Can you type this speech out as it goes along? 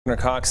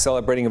Cox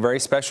celebrating a very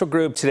special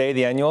group today,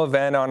 the annual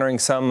event honoring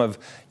some of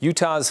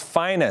Utah's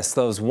finest,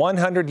 those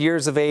 100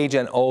 years of age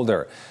and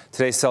older.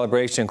 Today's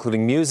celebration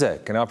including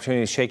music, an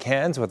opportunity to shake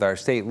hands with our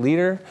state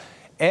leader,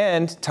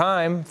 and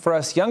time for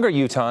us younger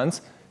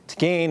Utahns to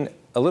gain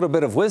a little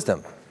bit of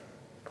wisdom.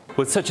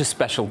 Well, it's such a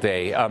special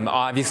day.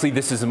 Obviously,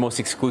 this is the most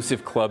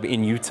exclusive club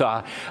in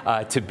Utah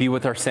to be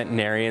with our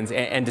centenarians,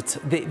 and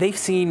they've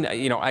seen,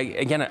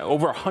 again,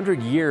 over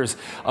 100 years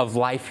of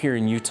life here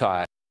in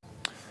Utah.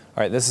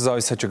 All right, this is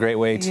always such a great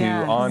way to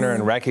honor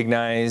and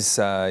recognize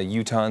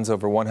Utahns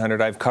over 100.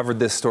 I've covered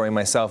this story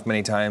myself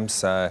many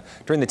times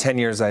during the 10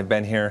 years I've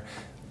been here.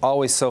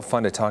 Always so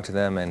fun to talk to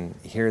them and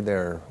hear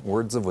their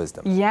words of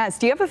wisdom. Yes.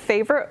 Do you have a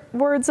favorite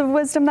words of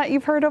wisdom that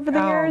you've heard over the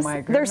years?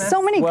 My goodness. There's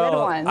so many good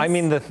ones. I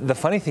mean, the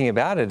funny thing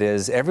about it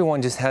is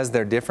everyone just has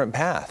their different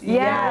path.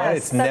 Yes,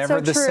 it's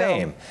never the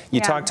same. You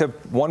talk to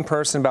one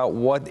person about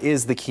what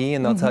is the key,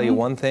 and they'll tell you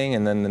one thing,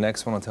 and then the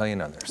next one will tell you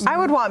another. I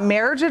would want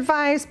marriage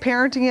advice,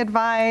 parenting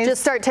advice.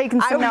 Just start taking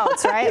some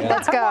notes, right?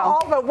 Let's go.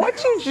 All but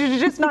what you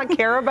just not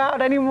care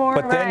about anymore.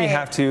 But then you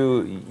have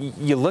to,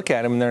 you look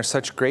at them, and they're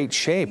such great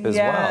shape as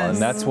well, and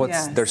that's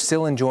what's, they're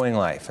still enjoying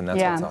life, and that's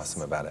what's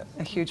awesome about it.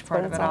 A huge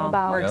part of it all.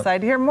 We're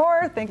excited to hear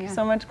more. Thank you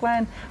so much,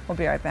 Glenn. We'll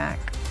be right back.